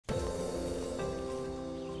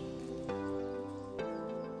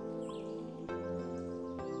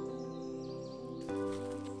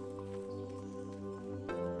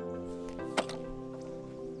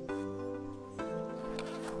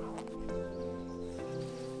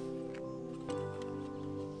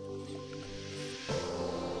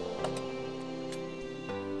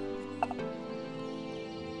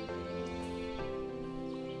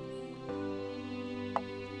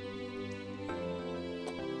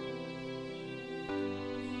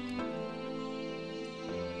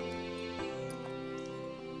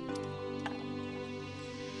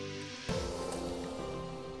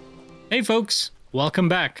Hey folks, welcome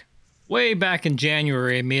back. Way back in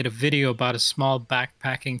January, I made a video about a small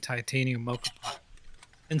backpacking titanium moka pot,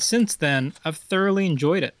 and since then, I've thoroughly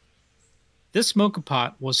enjoyed it. This moka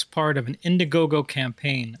pot was part of an Indiegogo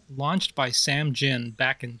campaign launched by Sam Jin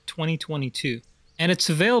back in 2022, and it's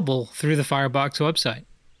available through the Firebox website.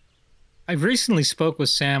 I recently spoke with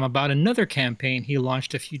Sam about another campaign he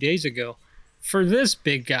launched a few days ago for this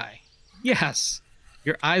big guy. Yes,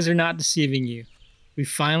 your eyes are not deceiving you. We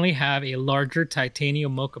finally have a larger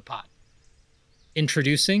titanium moka pot.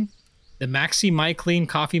 Introducing the Maxi MyClean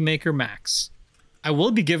Coffee Maker Max. I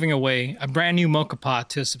will be giving away a brand new moka pot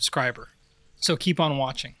to a subscriber, so keep on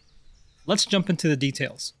watching. Let's jump into the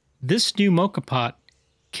details. This new moka pot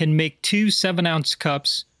can make two 7-ounce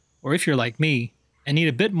cups, or if you're like me and need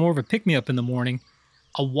a bit more of a pick-me-up in the morning,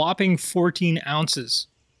 a whopping 14 ounces.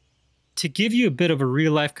 To give you a bit of a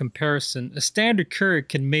real-life comparison, a standard Keurig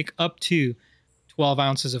can make up to 12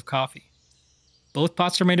 ounces of coffee. Both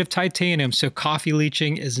pots are made of titanium, so coffee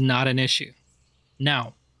leaching is not an issue.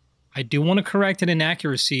 Now, I do want to correct an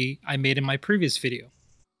inaccuracy I made in my previous video.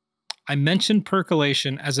 I mentioned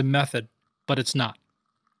percolation as a method, but it's not.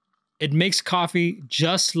 It makes coffee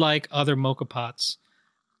just like other moka pots,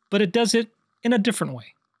 but it does it in a different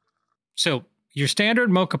way. So, your standard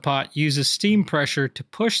moka pot uses steam pressure to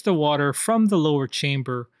push the water from the lower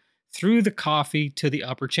chamber through the coffee to the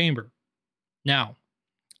upper chamber. Now,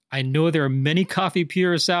 I know there are many coffee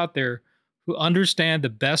purists out there who understand the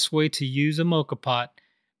best way to use a moka pot,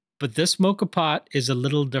 but this moka pot is a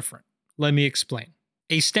little different. Let me explain.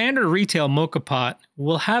 A standard retail moka pot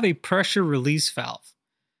will have a pressure release valve.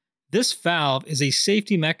 This valve is a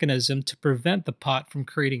safety mechanism to prevent the pot from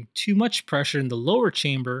creating too much pressure in the lower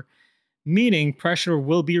chamber, meaning pressure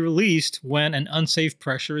will be released when an unsafe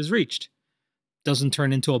pressure is reached. Doesn't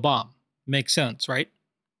turn into a bomb. Makes sense, right?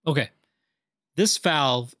 Okay. This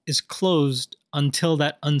valve is closed until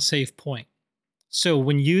that unsafe point. So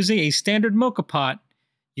when using a standard moka pot,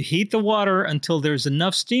 you heat the water until there's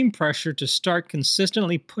enough steam pressure to start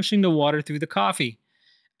consistently pushing the water through the coffee,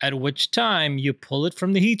 at which time you pull it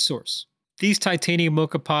from the heat source. These titanium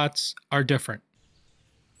moka pots are different.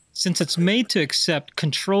 Since it's made to accept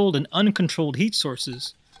controlled and uncontrolled heat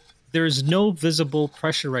sources, there is no visible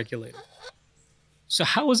pressure regulator. So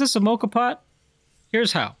how is this a moka pot?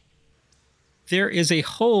 Here's how. There is a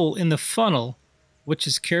hole in the funnel which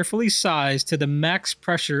is carefully sized to the max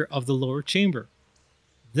pressure of the lower chamber.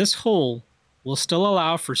 This hole will still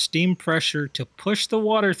allow for steam pressure to push the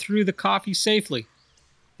water through the coffee safely.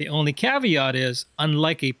 The only caveat is,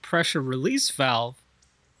 unlike a pressure release valve,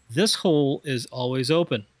 this hole is always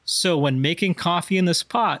open. So when making coffee in this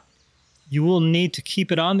pot, you will need to keep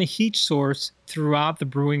it on the heat source throughout the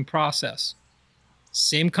brewing process.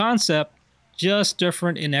 Same concept, just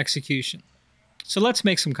different in execution. So let's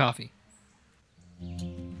make some coffee.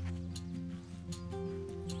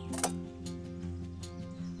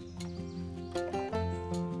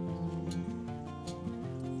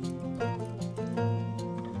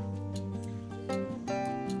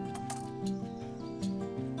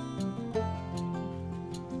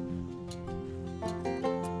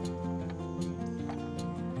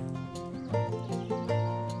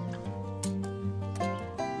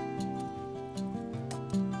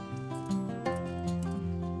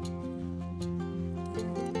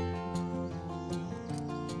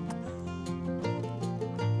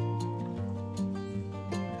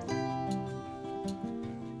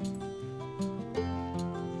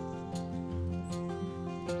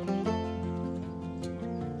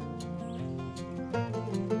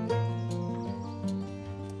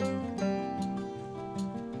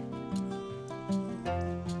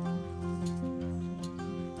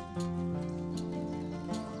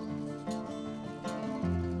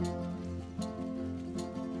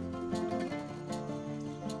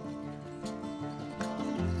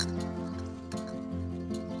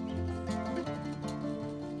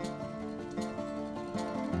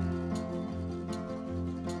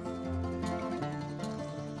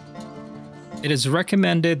 It is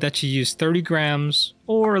recommended that you use 30 grams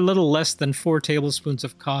or a little less than 4 tablespoons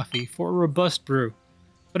of coffee for a robust brew,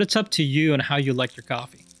 but it's up to you and how you like your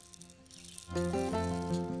coffee.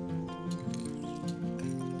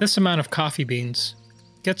 This amount of coffee beans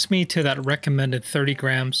gets me to that recommended 30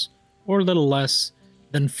 grams or a little less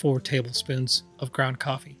than 4 tablespoons of ground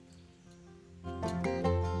coffee.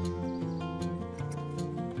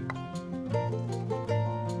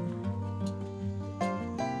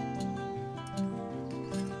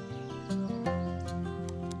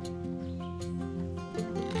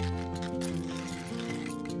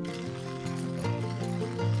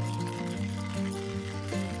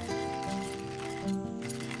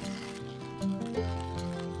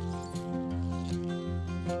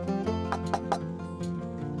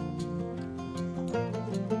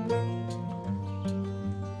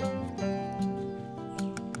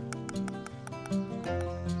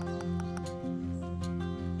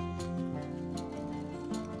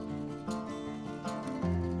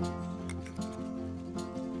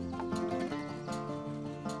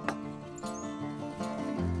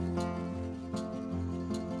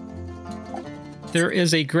 There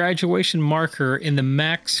is a graduation marker in the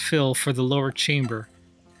max fill for the lower chamber.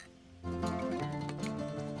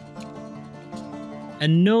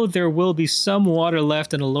 And know there will be some water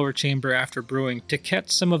left in the lower chamber after brewing to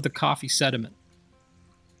catch some of the coffee sediment.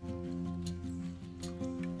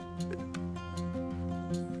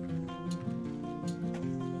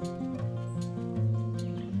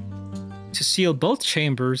 To seal both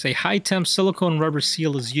chambers, a high-temp silicone rubber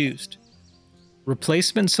seal is used.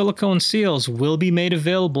 Replacement silicone seals will be made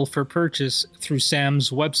available for purchase through Sam's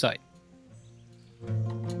website.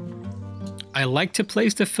 I like to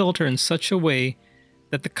place the filter in such a way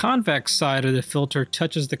that the convex side of the filter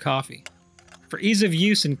touches the coffee. For ease of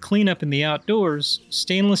use and cleanup in the outdoors,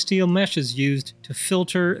 stainless steel mesh is used to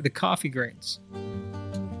filter the coffee grains.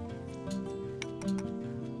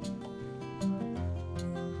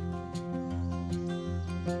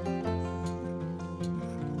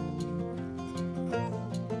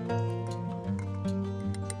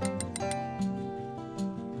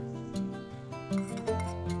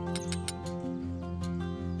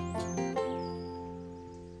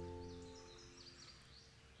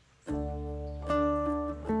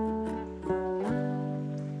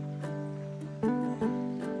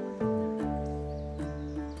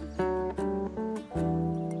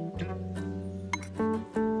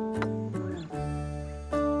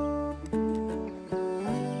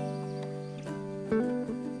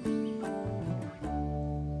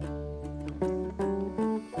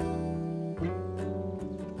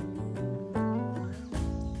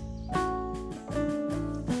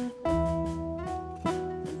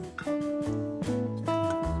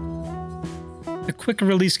 The quick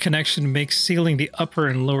release connection makes sealing the upper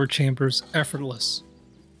and lower chambers effortless.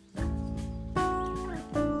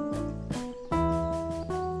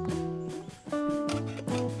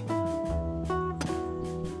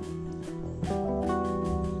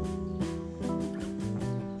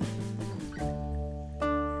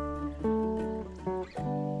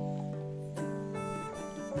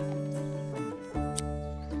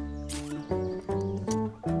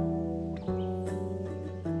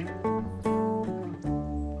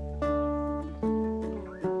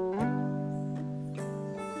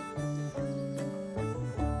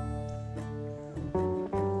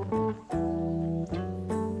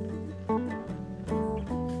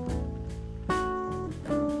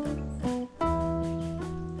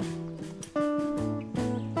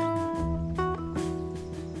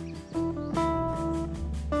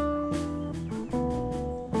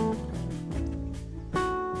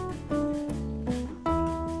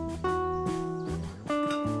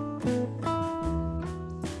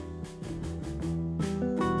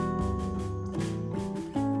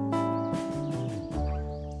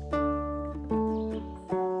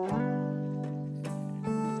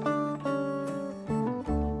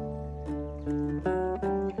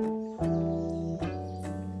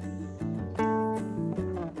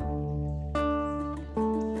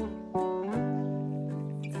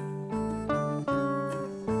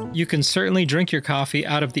 You can certainly drink your coffee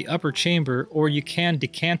out of the upper chamber, or you can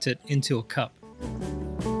decant it into a cup.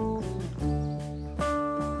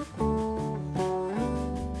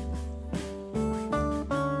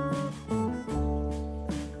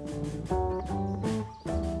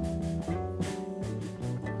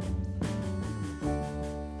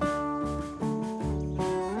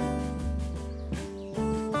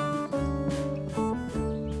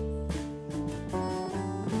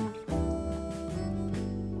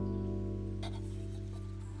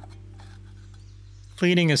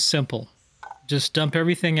 Cleaning is simple. Just dump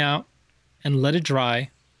everything out and let it dry,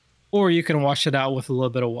 or you can wash it out with a little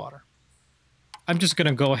bit of water. I'm just going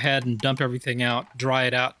to go ahead and dump everything out, dry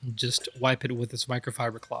it out, and just wipe it with this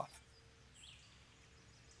microfiber cloth.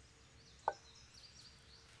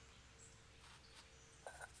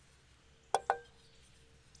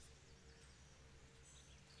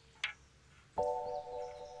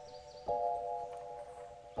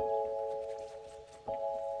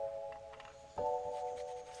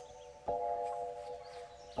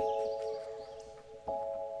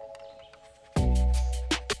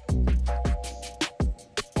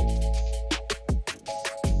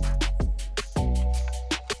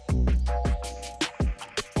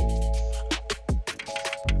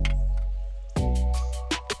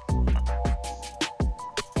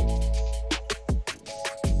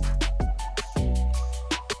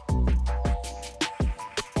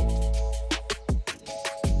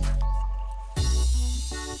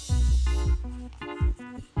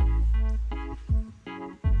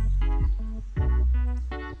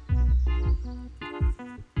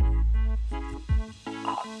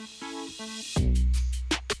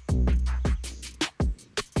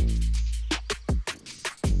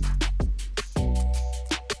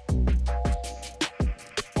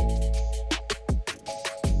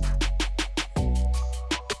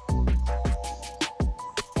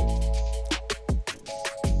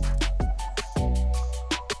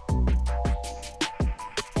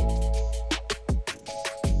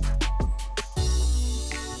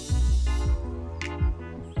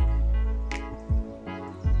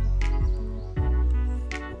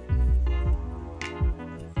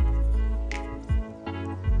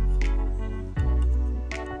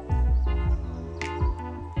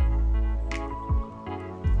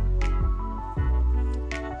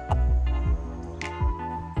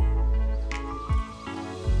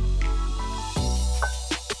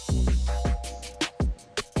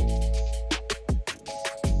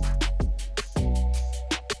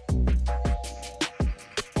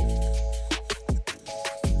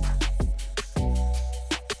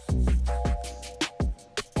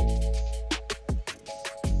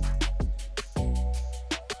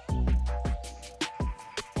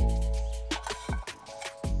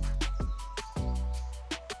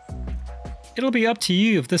 It'll be up to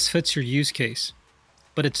you if this fits your use case,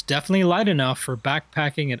 but it's definitely light enough for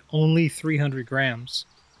backpacking at only 300 grams,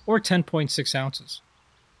 or 10.6 ounces.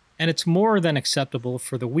 And it's more than acceptable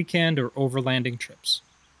for the weekend or overlanding trips.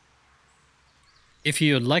 If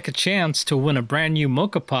you would like a chance to win a brand new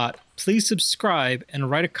Moka Pot, please subscribe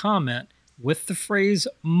and write a comment with the phrase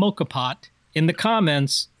Moka Pot in the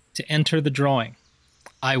comments to enter the drawing.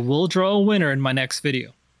 I will draw a winner in my next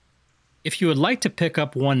video. If you would like to pick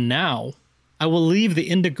up one now, I will leave the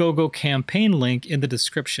Indiegogo campaign link in the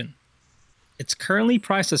description. It's currently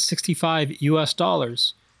priced at $65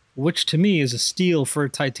 US, which to me is a steal for a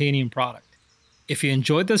titanium product. If you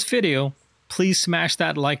enjoyed this video, please smash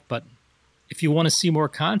that like button. If you want to see more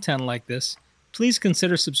content like this, please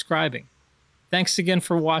consider subscribing. Thanks again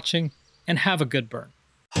for watching, and have a good burn.